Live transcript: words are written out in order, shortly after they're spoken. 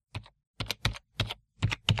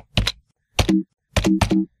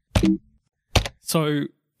So,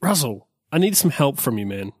 Russell, I need some help from you,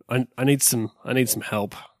 man. I need some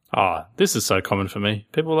help. Ah, this is so common for me.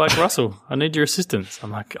 People are like, Russell, I need your assistance.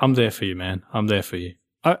 I'm like, I'm there for you, man. I'm there for you.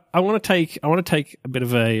 I want to take a bit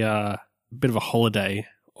of a holiday,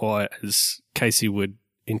 or as Casey would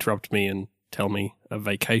interrupt me and tell me, a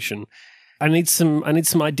vacation. I need some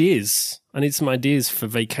ideas. I need some ideas for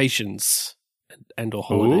vacations and or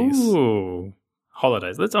holidays. Ooh,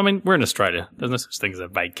 holidays. We're in Australia. There's no such thing as a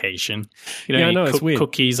vacation. You don't I know, eat it's weird.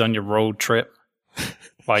 cookies on your road trip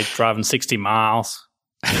by driving 60 miles.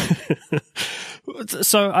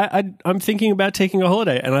 So I'm thinking about taking a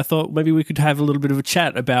holiday, and I thought maybe we could have a little bit of a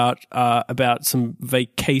chat about some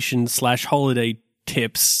vacation/holiday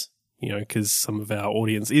tips. You know, because some of our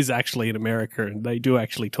audience is actually in America, and they do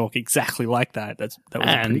actually talk exactly like that. That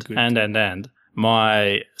was pretty good. And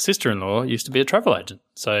my sister-in-law used to be a travel agent,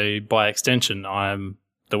 so by extension, I'm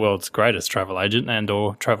the world's greatest travel agent and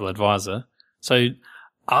or travel advisor. So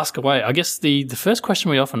ask away. I guess the first question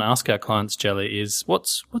we often ask our clients, Jelly, is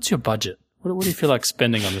what's your budget? What do you feel like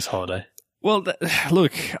spending on this holiday? Well,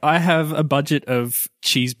 look, I have a budget of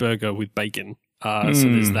cheeseburger with bacon. So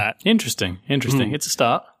there's that. Interesting. It's a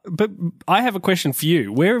start. But I have a question for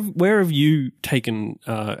you. Where have you taken?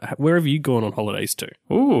 Where have you gone on holidays to?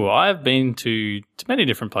 Ooh, I've been to many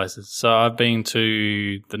different places. So I've been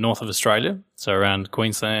to the north of Australia, so around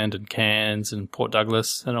Queensland and Cairns and Port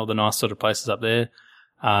Douglas and all the nice sort of places up there.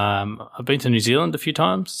 I've been to New Zealand a few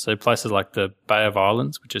times, so places like the Bay of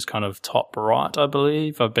Islands, which is kind of top right, I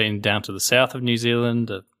believe. I've been down to the south of New Zealand.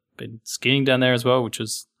 I've been skiing down there as well, which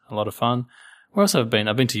was a lot of fun. Where else have I been?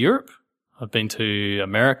 I've been to Europe. I've been to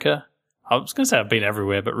America. I was going to say I've been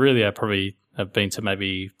everywhere, but really I probably have been to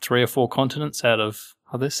maybe 3 or 4 continents out of,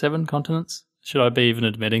 are there 7 continents? Should I be even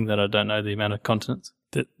admitting that I don't know the amount of continents?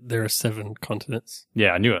 That there are 7 continents.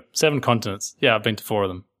 Yeah, I knew it. 7 continents. Yeah, I've been to 4 of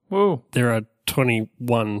them. Woo. There are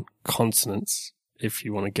 21 consonants if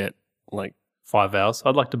you want to get like 5 vowels.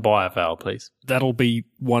 I'd like to buy a vowel, please. That'll be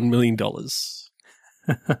 $1 million.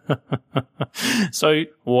 So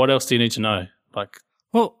what else do you need to know?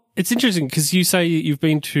 Well, it's interesting because you say you've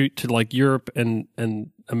been to like Europe and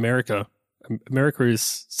America. America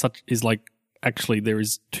is like, actually there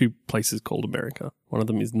is 2 places called America. One of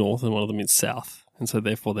them is North and one of them is South. And so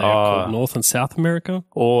therefore they are called North and South America.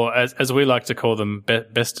 Or as we like to call them,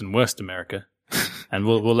 best and worst America. And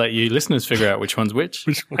we'll let you listeners figure out which one's which.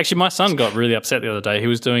 Actually, my son got really upset the other day. He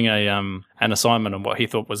was doing an assignment on what he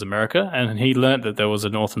thought was America, and he learnt that there was a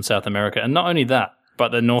North and South America. And not only that,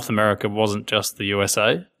 but that North America wasn't just the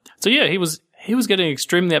USA. So yeah, he was getting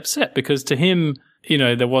extremely upset because to him, you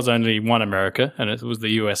know, there was only one America, and it was the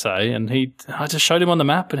USA. And I just showed him on the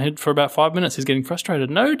map, and for about 5 minutes, he's getting frustrated.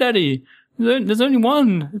 No, Daddy, there's only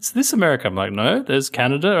one. It's this America. I'm like, no, there's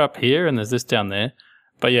Canada up here, and there's this down there.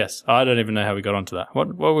 But yes, I don't even know how we got onto that.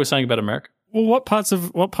 What were we saying about America? Well, what parts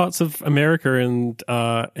of America and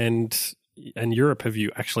Europe have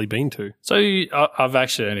you actually been to? So I've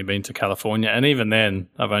actually only been to California, and even then,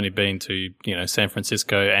 I've only been to San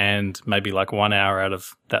Francisco and maybe like 1 hour out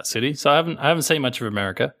of that city. So I haven't seen much of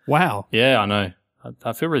America. Wow. Yeah, I know.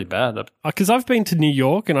 I feel really bad because I've been to New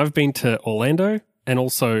York and I've been to Orlando, and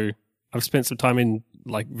also I've spent some time in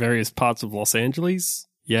like various parts of Los Angeles.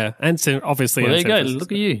 Yeah, and obviously, well, there you go. Francisco,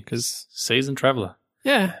 look at you, because seasoned traveller.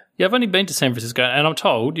 Yeah. Yeah, I've only been to San Francisco, and I'm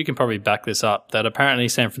told, you can probably back this up, that apparently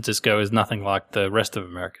San Francisco is nothing like the rest of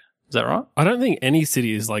America. Is that right? I don't think any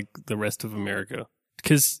city is like the rest of America.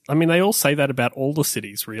 Because, I mean, they all say that about all the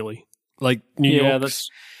cities, really. Like New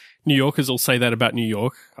Yorkers all say that about New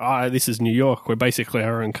York. This is New York. We're basically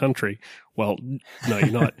our own country. Well, no,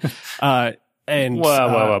 you're not. But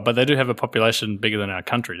they do have a population bigger than our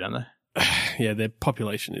country, don't they? Yeah, their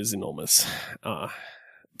population is enormous. But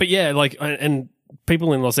yeah, like, and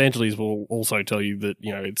people in Los Angeles will also tell you that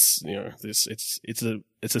it's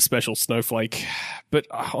a special snowflake. But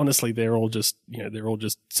honestly, they're all just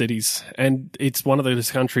cities, and it's one of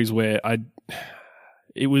those countries where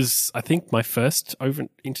it was, I think, my first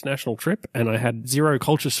international trip, and I had zero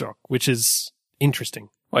culture shock, which is interesting.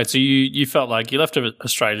 Wait, so you felt like you left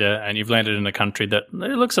Australia and you've landed in a country that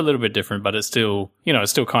it looks a little bit different, but it's still,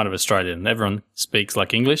 it's still kind of Australian. Everyone speaks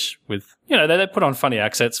like English with, they put on funny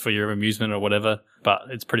accents for your amusement or whatever, but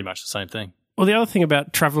it's pretty much the same thing. Well, the other thing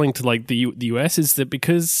about traveling to like the US is that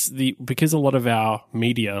because a lot of our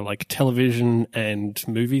media, like television and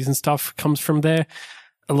movies and stuff, comes from there,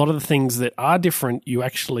 a lot of the things that are different you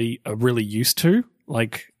actually are really used to,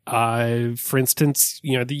 like. For instance,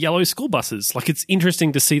 the yellow school buses. Like, it's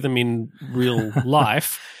interesting to see them in real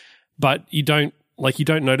life, but you don't you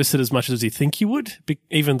don't notice it as much as you think you would,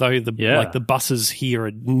 even though the buses here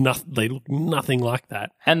are they look nothing like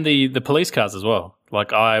that. And the police cars as well.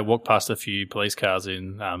 Like, I walked past a few police cars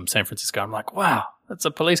in San Francisco. I'm like, wow, that's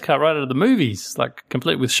a police car right out of the movies, like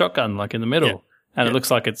complete with shotgun, like in the middle. Yeah. And it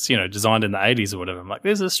looks like it's, designed in the 80s or whatever. I'm like,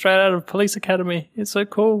 this is straight out of Police Academy. It's so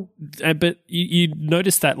cool. But you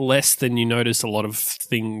notice that less than you notice a lot of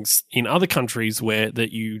things in other countries that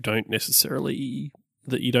you don't necessarily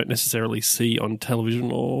see on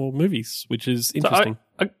television or movies, which is interesting.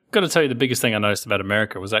 So I got to tell you, the biggest thing I noticed about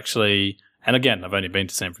America was actually, and again, I've only been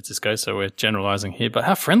to San Francisco, so we're generalizing here, but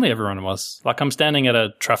how friendly everyone was. Like, I'm standing at a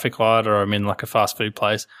traffic light or I'm in like a fast food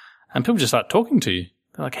place and people just start talking to you.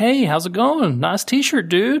 They're like, hey, how's it going? Nice T-shirt,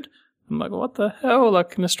 dude. I'm like, what the hell?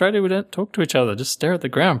 Like, in Australia, we don't talk to each other. Just stare at the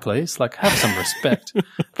ground, please. Like, have some respect.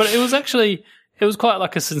 But it was quite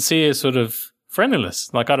like a sincere sort of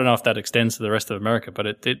friendliness. Like, I don't know if that extends to the rest of America, but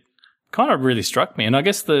it kind of really struck me. And I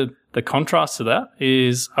guess the contrast to that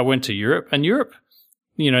is I went to Europe, and Europe,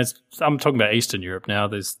 I'm talking about Eastern Europe now.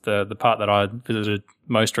 There's the part that I visited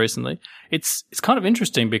most recently. It's kind of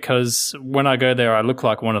interesting because when I go there, I look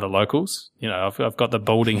like one of the locals. I've got the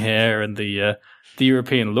balding hair and the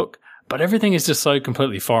European look, but everything is just so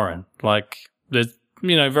completely foreign. Like, there's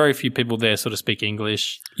very few people there sort of speak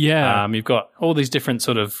English. Yeah. You've got all these different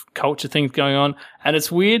sort of culture things going on, and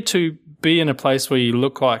it's weird to be in a place where you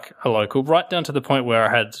look like a local, right down to the point where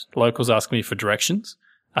I had locals ask me for directions.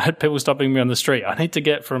 I had people stopping me on the street. I need to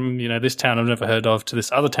get from, this town I've never heard of to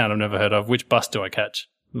this other town I've never heard of. Which bus do I catch?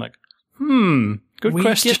 I'm like, good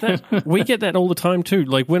question. We get that all the time too.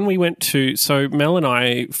 Like, when we went so Mel and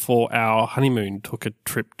I, for our honeymoon, took a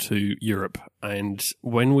trip to Europe. And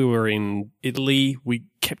when we were in Italy, we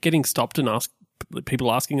kept getting stopped and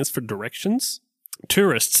people asking us for directions.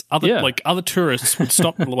 Tourists, other tourists would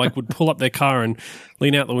stop, would pull up their car and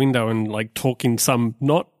lean out the window and talk in some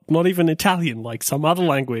not even Italian, like some other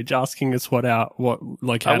language, asking us how I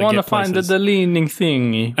want to find the leaning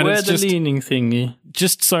thingy. And where's the leaning thingy?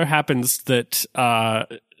 Just so happens that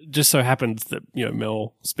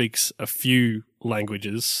Mel speaks a few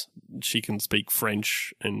languages. She can speak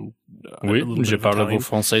French and oui, je parle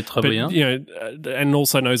français très bien. And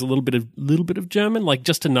also knows a little bit of German, like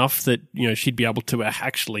just enough that she'd be able to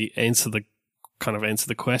actually answer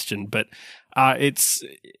the question. But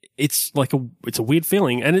it's a weird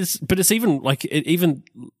feeling, and it's even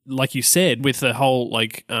like you said, with the whole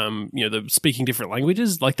the speaking different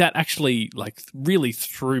languages, like that actually really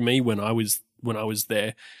threw me when I was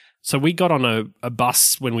there. So we got on a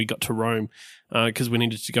bus when we got to Rome because we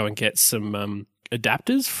needed to go and get some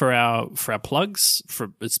adapters for our plugs,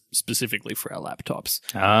 specifically for our laptops.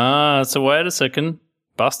 So wait a second,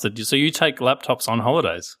 busted. So you take laptops on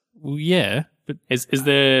holidays? Well, yeah, but is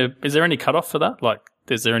there any cutoff for that? Like,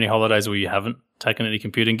 is there any holidays where you haven't taken any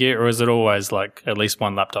computing gear, or is it always like at least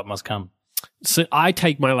one laptop must come? So I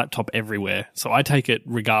take my laptop everywhere. So I take it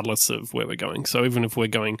regardless of where we're going. So even if we're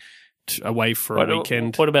going away for a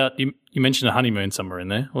weekend. What about, you mentioned a honeymoon somewhere in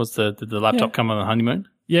there. Did the laptop come on the honeymoon?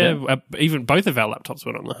 Yeah. Even both of our laptops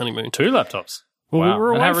went on the honeymoon. 2 laptops? Well, wow. We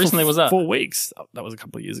were away how recently was that? 4 weeks. That was a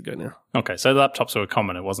couple of years ago now. Okay, so the laptops were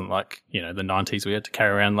common. It wasn't like, the 90s we had to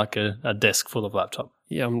carry around like a desk full of laptop.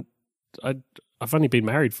 Yeah, I've only been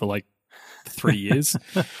married for 3 years.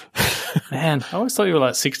 Man, I always thought you were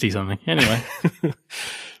 60-something.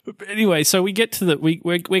 Anyway, so we get to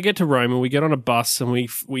we get to Rome and we get on a bus and we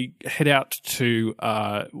head out to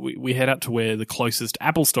we head out to where the closest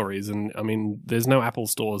Apple store is, and I mean there's no Apple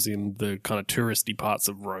stores in the kind of touristy parts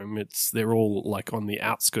of Rome. They're all on the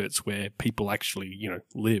outskirts where people actually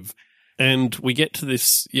live. And we get to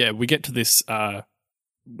this we get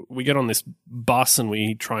on this bus and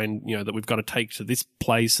we try and that we've got to take to this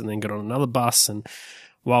place and then get on another bus, and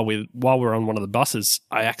while we're on one of the buses,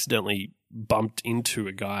 I accidentally bumped into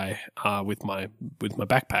a guy with my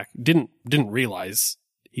backpack. Didn't realize.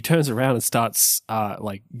 He turns around and starts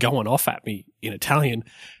going off at me in Italian,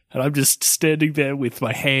 and I'm just standing there with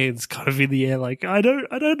my hands kind of in the air, like I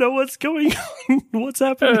don't know what's going on, what's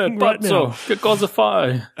happening right now. Che cosa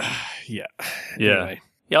fai? Yeah. Anyway.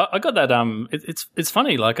 Yeah, I got that. It's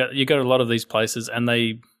funny. You go to a lot of these places, and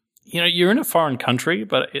they, you're in a foreign country,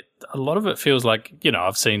 but a lot of it feels like,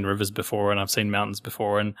 I've seen rivers before and I've seen mountains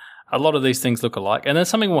before, and a lot of these things look alike. And then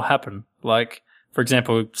something will happen. Like, for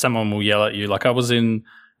example, someone will yell at you. Like, I was in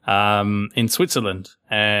Switzerland,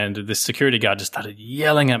 and this security guard just started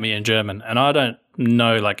yelling at me in German, and I don't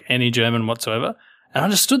know any German whatsoever. And I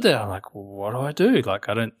just stood there. I'm like, well, what do?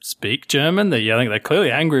 I don't speak German. They're yelling. They're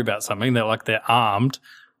clearly angry about something. They're armed.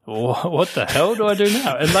 What the hell do I do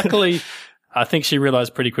now? And luckily, I think she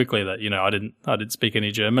realized pretty quickly that, I didn't speak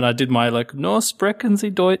any German. I did my like, "No sprechen Sie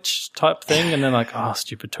Deutsch" type thing. And then like, oh,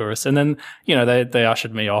 stupid tourists. And then, they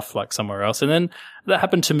ushered me off like somewhere else. And then that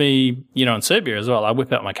happened to me, in Serbia as well. I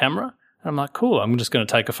whip out my camera and I'm like, cool, I'm just going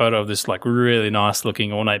to take a photo of this like really nice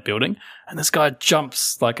looking ornate building. And this guy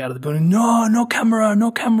jumps like out of the building. No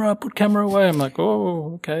camera, put camera away. I'm like,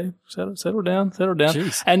 oh, okay, settle down.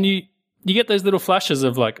 Jeez. And you get those little flashes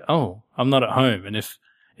of like, oh, I'm not at home. And if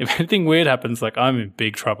anything weird happens, like I'm in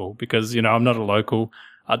big trouble because, I'm not a local.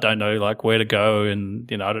 I don't know like where to go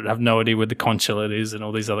and, I don't have no idea where the consulate is and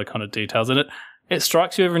all these other kind of details. And it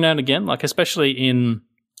strikes you every now and again, like especially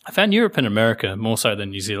I found Europe and America more so than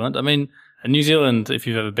New Zealand. I mean, New Zealand, if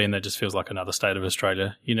you've ever been there, just feels like another state of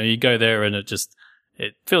Australia. You go there and it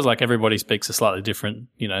feels like everybody speaks a slightly different,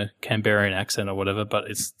 Canberran accent or whatever, but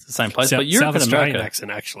it's the same place. But Europe South and Australian America,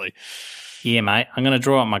 accent, actually. Yeah, mate. I'm going to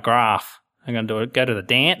draw on my graph. I'm going to go to the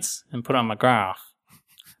dance and put on my graph.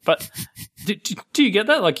 But do you get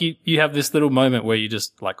that? Like you have this little moment where you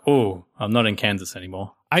just like, oh, I'm not in Kansas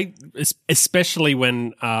anymore. Especially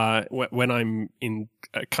when I'm in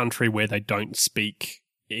a country where they don't speak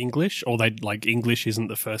English or they like English isn't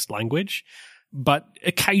the first language. But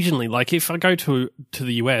occasionally, like if I go to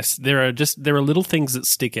the US, there are little things that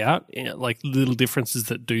stick out, like little differences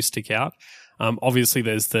that do stick out. Obviously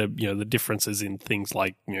there's the differences in things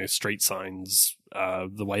like, street signs,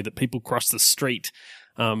 the way that people cross the street.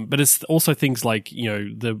 But it's also things like,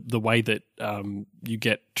 the way that you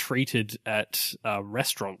get treated at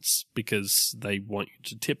restaurants because they want you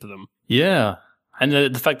to tip them. Yeah. And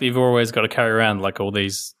the fact that you've always got to carry around like all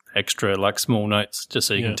these extra like small notes just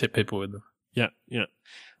so you can tip people with them. Yeah.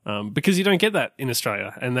 Because you don't get that in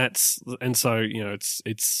Australia. And so,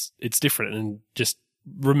 it's different. And just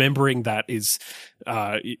remembering that is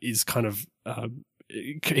kind of,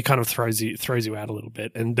 it kind of throws you out a little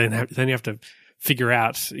bit. And then you have to figure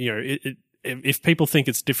out, if people think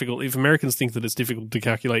it's difficult, if Americans think that it's difficult to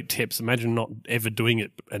calculate tips, imagine not ever doing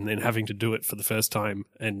it and then having to do it for the first time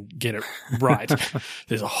and get it right.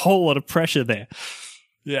 There's a whole lot of pressure there.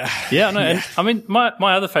 Yeah. Yeah, no, and I mean, my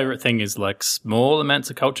other favorite thing is like small amounts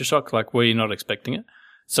of culture shock, like where you're not expecting it.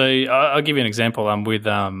 So I'll give you an example. I'm with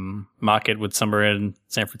Mark Edwards somewhere in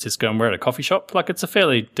San Francisco, and we're at a coffee shop. Like it's a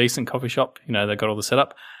fairly decent coffee shop. They've got all the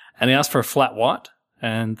setup. And he asked for a flat white.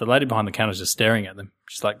 And the lady behind the counter is just staring at them.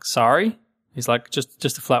 She's like, sorry? He's like, just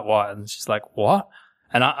a flat white. And she's like, what?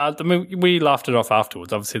 And I mean, we laughed it off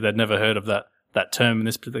afterwards. Obviously, they'd never heard of that term in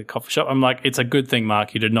this particular coffee shop. I'm like, it's a good thing,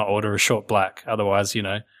 Mark, you did not order a short black. Otherwise,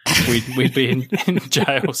 we'd be in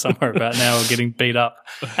jail somewhere about now or getting beat up.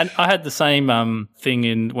 And I had the same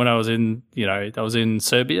thing when I was in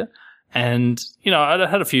Serbia. And, I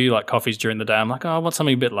had a few like coffees during the day. I'm like, oh, I want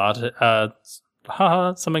something a bit latte.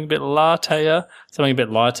 Something a bit latte, something a bit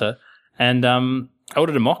lighter. And I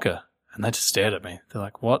ordered a mocha, and they just stared at me. They're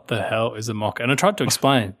like, what the hell is a mocha? And I tried to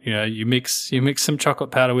explain, you mix some chocolate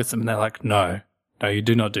powder with them, and they're like, no, you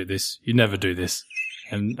do not do this. You never do this.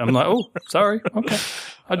 And I'm like, oh, sorry. Okay.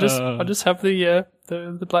 I just have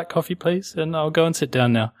the black coffee, please, and I'll go and sit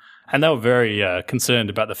down now. And they were very concerned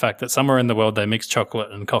about the fact that somewhere in the world they mix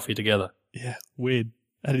chocolate and coffee together. Yeah, weird.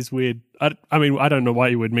 That is weird. I mean, I don't know why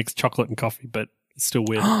you would mix chocolate and coffee, but it's still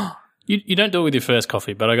weird. You don't do it with your first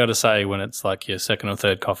coffee, but I got to say, when it's like your second or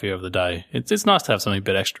third coffee of the day, it's nice to have something a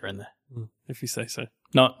bit extra in there. If you say so.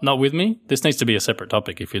 Not with me? This needs to be a separate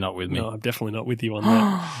topic if you're not with me. No, I'm definitely not with you on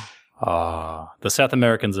that. The South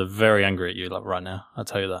Americans are very angry at you right now. I'll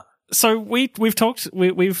tell you that. So we've talked.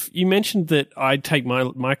 You mentioned that I take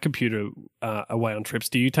my computer away on trips.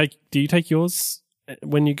 Do you take yours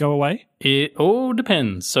when you go away? It all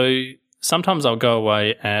depends. So sometimes I'll go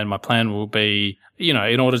away and my plan will be,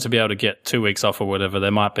 in order to be able to get 2 weeks off or whatever,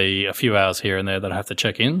 there might be a few hours here and there that I have to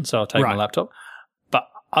check in. So I'll take my laptop. But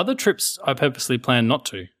other trips I purposely plan not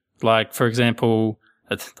to. Like, for example,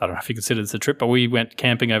 I don't know if you consider this a trip, but we went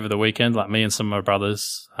camping over the weekend, like me and some of my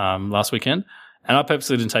brothers last weekend. And I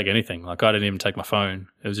purposely didn't take anything. Like, I didn't even take my phone.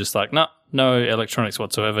 It was just like, no electronics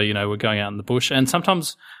whatsoever. We're going out in the bush. And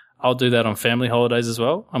sometimes I'll do that on family holidays as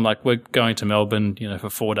well. I'm like, we're going to Melbourne, for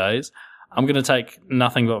 4 days. I'm going to take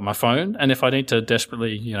nothing but my phone. And if I need to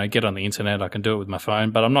desperately, get on the internet, I can do it with my phone.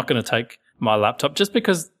 But I'm not going to take my laptop just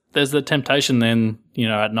because there's the temptation then,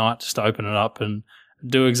 at night just to open it up and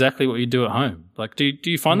do exactly what you do at home. Like, do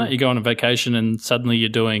you find that you go on a vacation and suddenly you're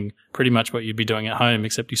doing pretty much what you'd be doing at home,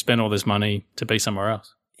 except you spend all this money to be somewhere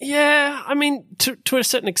else? Yeah, I mean, to a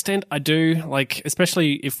certain extent, I do. Like,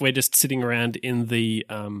 especially if we're just sitting around in the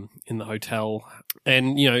hotel,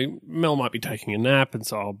 and Mel might be taking a nap, and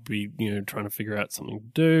so I'll be trying to figure out something to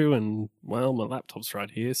do, and well, my laptop's right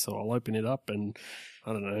here, so I'll open it up, and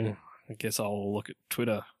I don't know. I guess I'll look at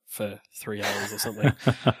Twitter for 3 hours or something.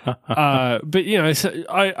 But you know, so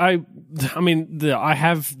I mean, I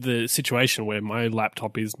have the situation where my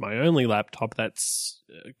laptop is my only laptop. That's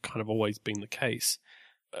kind of always been the case.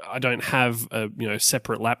 I don't have a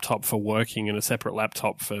separate laptop for working and a separate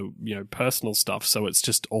laptop for personal stuff. So it's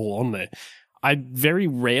just all on there. I very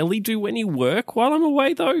rarely do any work while I'm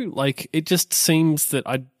away, though. Like, it just seems that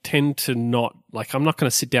I tend to not, like, I'm not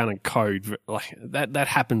going to sit down and code. Like, that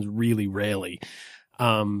happens really rarely.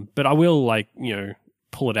 But I will, like,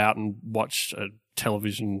 pull it out and watch a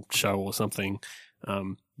television show or something,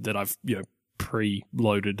 that I've,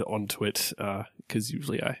 pre-loaded onto it, because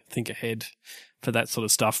usually I think ahead for that sort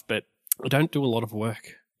of stuff. But I don't do a lot of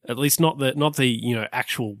work. At least not the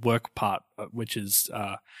actual work part, which is,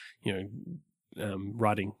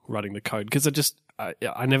 writing the code, because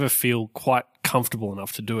I never feel quite comfortable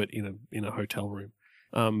enough to do it in a hotel room.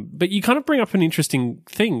 But you kind of bring up an interesting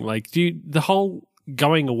thing, like the whole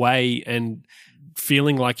going away and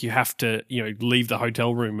feeling like you have to leave the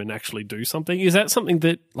hotel room and actually do something. Is that something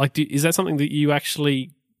that is that something that you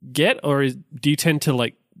actually get, or do you tend to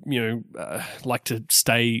like to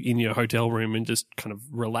stay in your hotel room and just kind of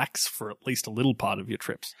relax for at least a little part of your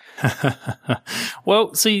trips?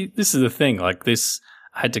 Well, see, this is the thing. Like this,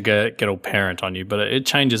 I had to get all parent on you, but it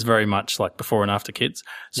changes very much like before and after kids.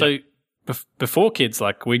 So before kids,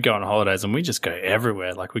 like we'd go on holidays and we just go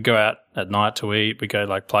everywhere. Like we go out at night to eat, we go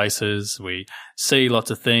like places, we see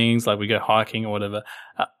lots of things, like we go hiking or whatever.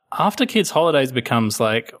 After kids, holidays becomes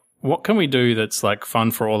like, what can we do that's like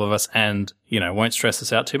fun for all of us and, won't stress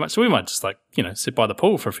us out too much? So we might just like, sit by the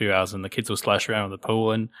pool for a few hours and the kids will splash around with the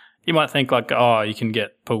pool. And you might think like, oh, you can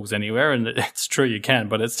get pools anywhere. And it's true, you can,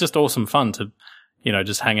 but it's just awesome fun to,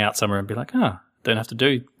 just hang out somewhere and be like, oh, don't have to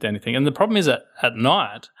do anything. And the problem is that at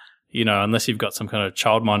night, unless you've got some kind of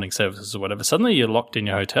child minding services or whatever, suddenly you're locked in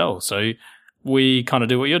your hotel. So we kind of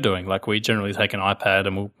do what you're doing. Like we generally take an iPad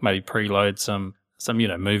and we'll maybe preload some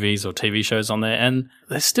movies or TV shows on there. And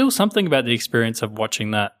there's still something about the experience of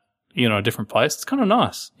watching that, a different place. It's kind of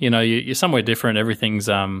nice. You're somewhere different. Everything's,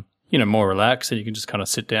 more relaxed and you can just kind of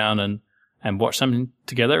sit down and watch something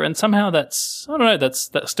together. And somehow that's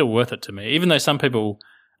still worth it to me. Even though some people,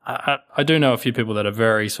 I do know a few people that are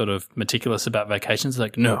very sort of meticulous about vacations.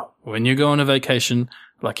 Like, no, when you go on a vacation,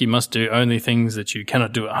 like you must do only things that you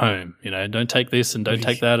cannot do at home. Don't take this and don't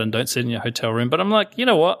take that and don't sit in your hotel room. But I'm like, you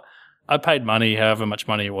know what? I paid money, however much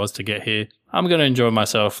money it was to get here. I'm going to enjoy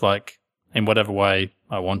myself, like, in whatever way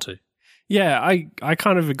I want to. Yeah, I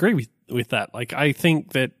kind of agree with that. Like, I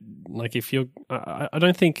think that, like, if you're, I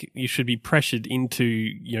don't think you should be pressured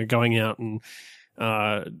into, going out and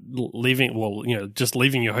just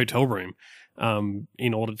leaving your hotel room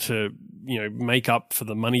in order to, make up for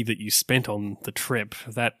the money that you spent on the trip.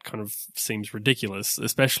 That kind of seems ridiculous,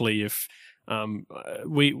 especially if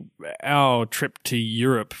our trip to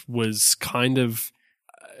Europe was kind of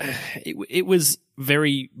it was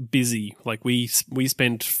very busy. Like we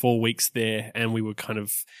spent 4 weeks there, and we were kind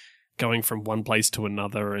of going from one place to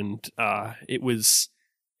another, and it was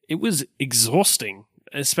exhausting,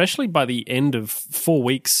 especially by the end of 4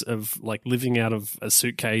 weeks of like living out of a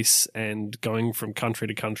suitcase and going from country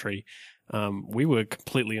to country. We were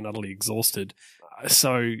completely and utterly exhausted.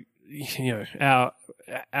 So I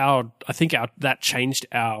think that changed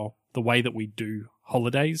the way that we do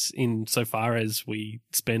holidays, in so far as we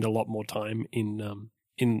spend a lot more time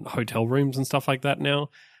in hotel rooms and stuff like that now.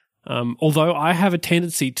 Although I have a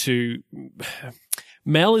tendency to,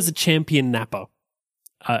 Mel is a champion napper.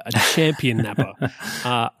 A champion napper.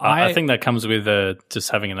 I think that comes with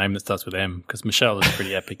just having a name that starts with M, because Michelle is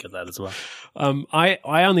pretty epic at that as well. I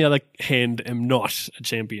on the other hand am not a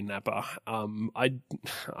champion napper. I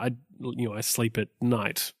sleep at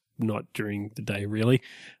night, not during the day really.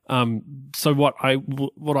 So what I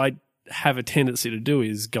have a tendency to do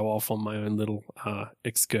is go off on my own little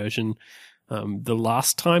excursion. The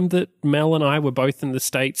last time that Mel and I were both in the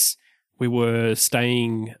States, we were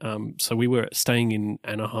staying in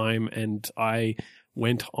Anaheim, and I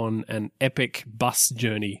went on an epic bus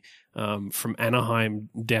journey from Anaheim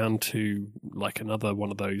down to like another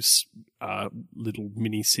one of those little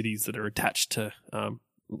mini cities that are attached to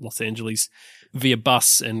Los Angeles via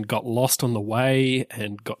bus, and got lost on the way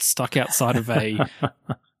and got stuck outside of a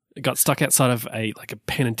like a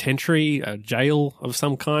penitentiary, a jail of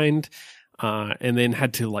some kind, and then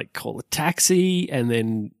had to like call a taxi and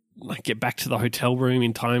then like get back to the hotel room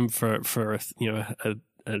in time for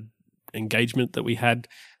a engagement that we had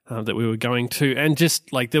that we were going to. And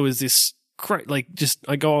just like there was this great, like, just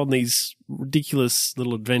I go on these ridiculous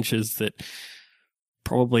little adventures that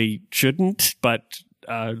probably shouldn't, but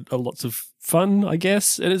lots of fun, I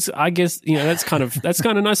guess. And it's, I guess, that's kind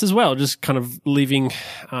of nice as well. Just kind of leaving,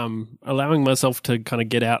 allowing myself to kind of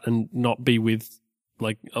get out and not be with,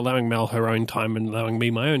 like, allowing Mel her own time and allowing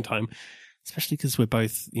me my own time, especially because we're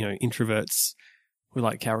both, introverts. We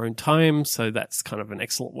like our own time. So that's kind of an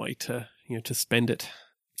excellent way to, to spend it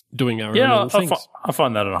doing our own little things. I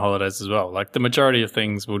find that on holidays as well. Like the majority of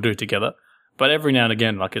things we'll do together. But every now and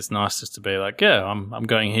again, like, it's nice just to be like, yeah, I'm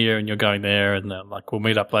going here and you're going there, and like, we'll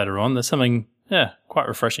meet up later on. There's something, quite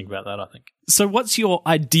refreshing about that, I think. So what's your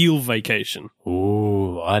ideal vacation?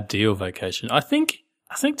 Ooh, ideal vacation. I think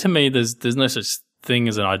to me, there's no such thing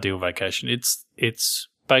as an ideal vacation. It's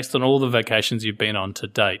based on all the vacations you've been on to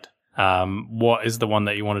date. What is the one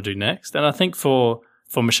that you want to do next? And I think for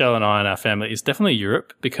Michelle and I and our family, it's definitely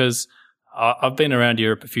Europe, because I've been around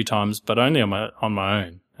Europe a few times, but only on my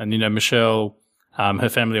own. And, Michelle, her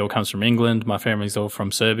family all comes from England. My family's all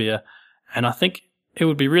from Serbia. And I think it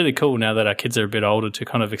would be really cool now that our kids are a bit older to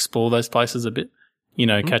kind of explore those places a bit,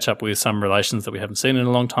 catch up with some relations that we haven't seen in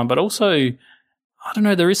a long time. But also, I don't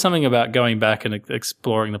know, there is something about going back and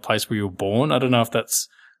exploring the place where you were born. I don't know if that's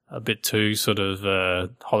a bit too sort of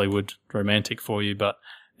Hollywood romantic for you, but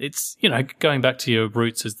it's, going back to your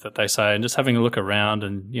roots, as that they say, and just having a look around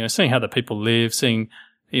and, seeing how the people live, seeing,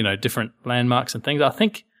 different landmarks and things. I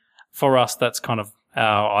think for us, that's kind of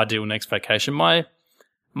our ideal next vacation. My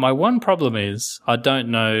one problem is I don't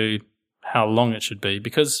know how long it should be,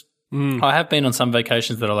 because I have been on some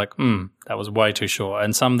vacations that are like, that was way too short.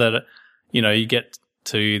 And some that, you get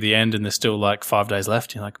to the end and there's still like 5 days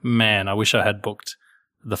left. You're like, man, I wish I had booked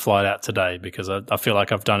the flight out today, because I feel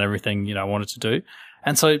like I've done everything, I wanted to do.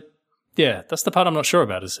 And so, yeah, that's the part I'm not sure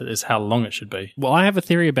about is how long it should be. Well, I have a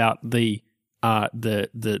theory about the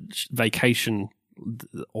vacation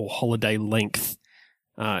or holiday length,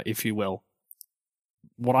 if you will.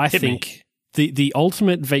 What I think the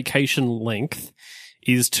ultimate vacation length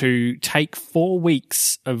is to take 4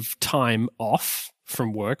 weeks of time off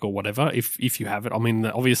from work or whatever, if you have it. I mean,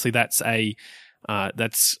 obviously that's a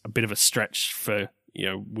bit of a stretch for,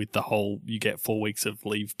 with the whole you get 4 weeks of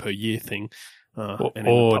leave per year thing.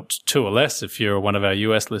 Or 2 or less if you're one of our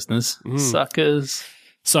US listeners. Suckers.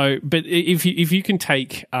 So, but if you can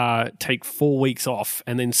take 4 weeks off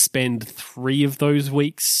and then spend 3 of those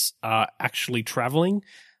weeks actually traveling,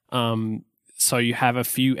 so you have a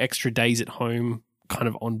few extra days at home, kind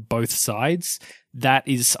of on both sides. That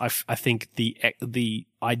is, I think, the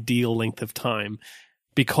ideal length of time.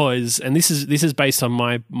 Because, and this is based on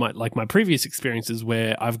my previous experiences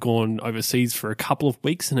where I've gone overseas for a couple of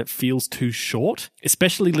weeks and it feels too short,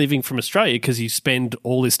 especially leaving from Australia, because you spend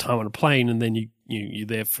all this time on a plane and then you're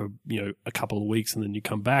there for, a couple of weeks and then you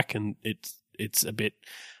come back and it's a bit,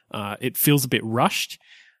 it feels a bit rushed.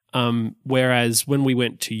 Whereas when we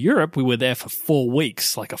went to Europe, we were there for 4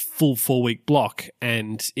 weeks, like a full 4-week block,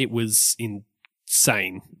 and it was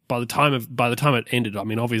insane. By the time it ended, I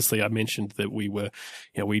mean, obviously I mentioned that we were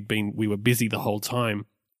busy the whole time,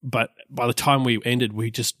 but by the time we ended,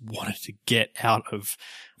 we just wanted to get out of,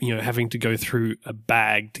 having to go through a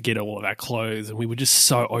bag to get all of our clothes, and we were just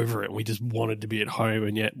so over it. We just wanted to be at home,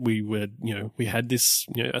 and yet we were, we had this,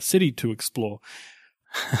 a city to explore.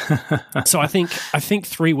 So I think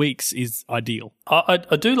 3 weeks is ideal.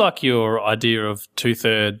 I do like your idea of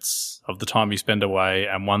 2/3 of the time you spend away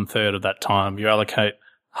and 1/3 of that time you allocate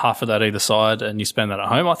half of that either side and you spend that at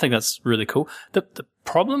home. I think that's really cool. The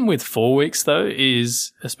problem with 4 weeks though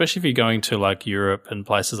is, especially if you're going to like Europe and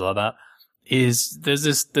places like that, is there's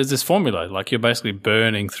this formula. Like, you're basically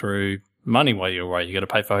burning through money while you're away. You got to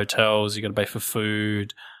pay for hotels, you got to pay for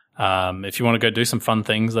food. If you want to go do some fun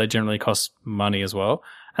things, they generally cost money as well.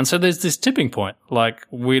 And so there's this tipping point. Like,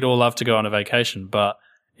 we'd all love to go on a vacation, but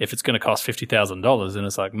if it's going to cost $50,000, then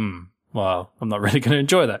it's like, well, I'm not really going to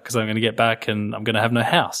enjoy that, because I'm going to get back and I'm going to have no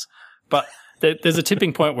house. But there's a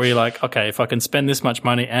tipping point where you're like, okay, if I can spend this much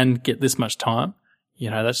money and get this much time,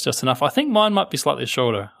 that's just enough. I think mine might be slightly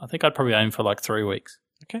shorter. I think I'd probably aim for like 3 weeks.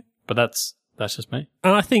 Okay. But that's just me.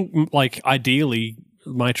 And I think, like, ideally,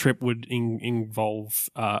 my trip would involve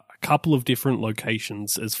a couple of different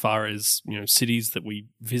locations as far as, cities that we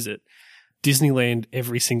visit. Disneyland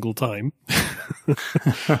every single time.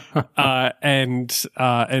 And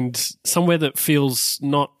somewhere that feels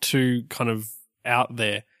not too kind of out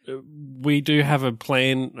there. We do have a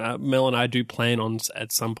plan, Mel and I do plan on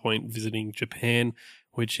at some point visiting Japan,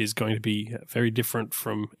 which is going to be very different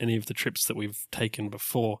from any of the trips that we've taken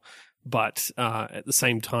before. But at the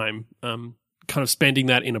same time, kind of spending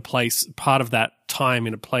that in a place, part of that time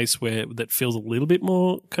in a place that feels a little bit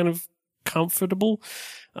more kind of comfortable.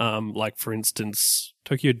 Like, for instance,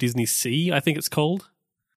 Tokyo Disney Sea, I think it's called.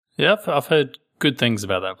 Yeah, I've heard good things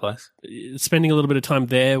about that place. Spending a little bit of time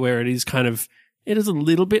there where it is a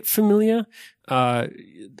little bit familiar,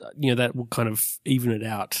 that will kind of even it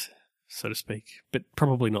out, so to speak, but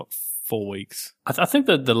probably not 4 weeks. I think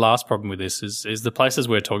that the last problem with this is the places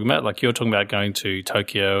we're talking about. Like you're talking about going to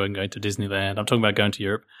Tokyo and going to Disneyland. I'm talking about going to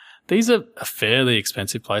Europe. These are fairly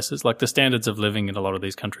expensive places. Like the standards of living in a lot of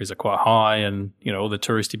these countries are quite high, and all the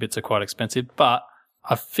touristy bits are quite expensive. But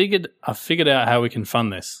I figured out how we can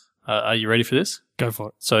fund this. Are you ready for this? Go for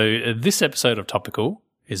it. So this episode of Topical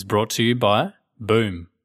is brought to you by Boom.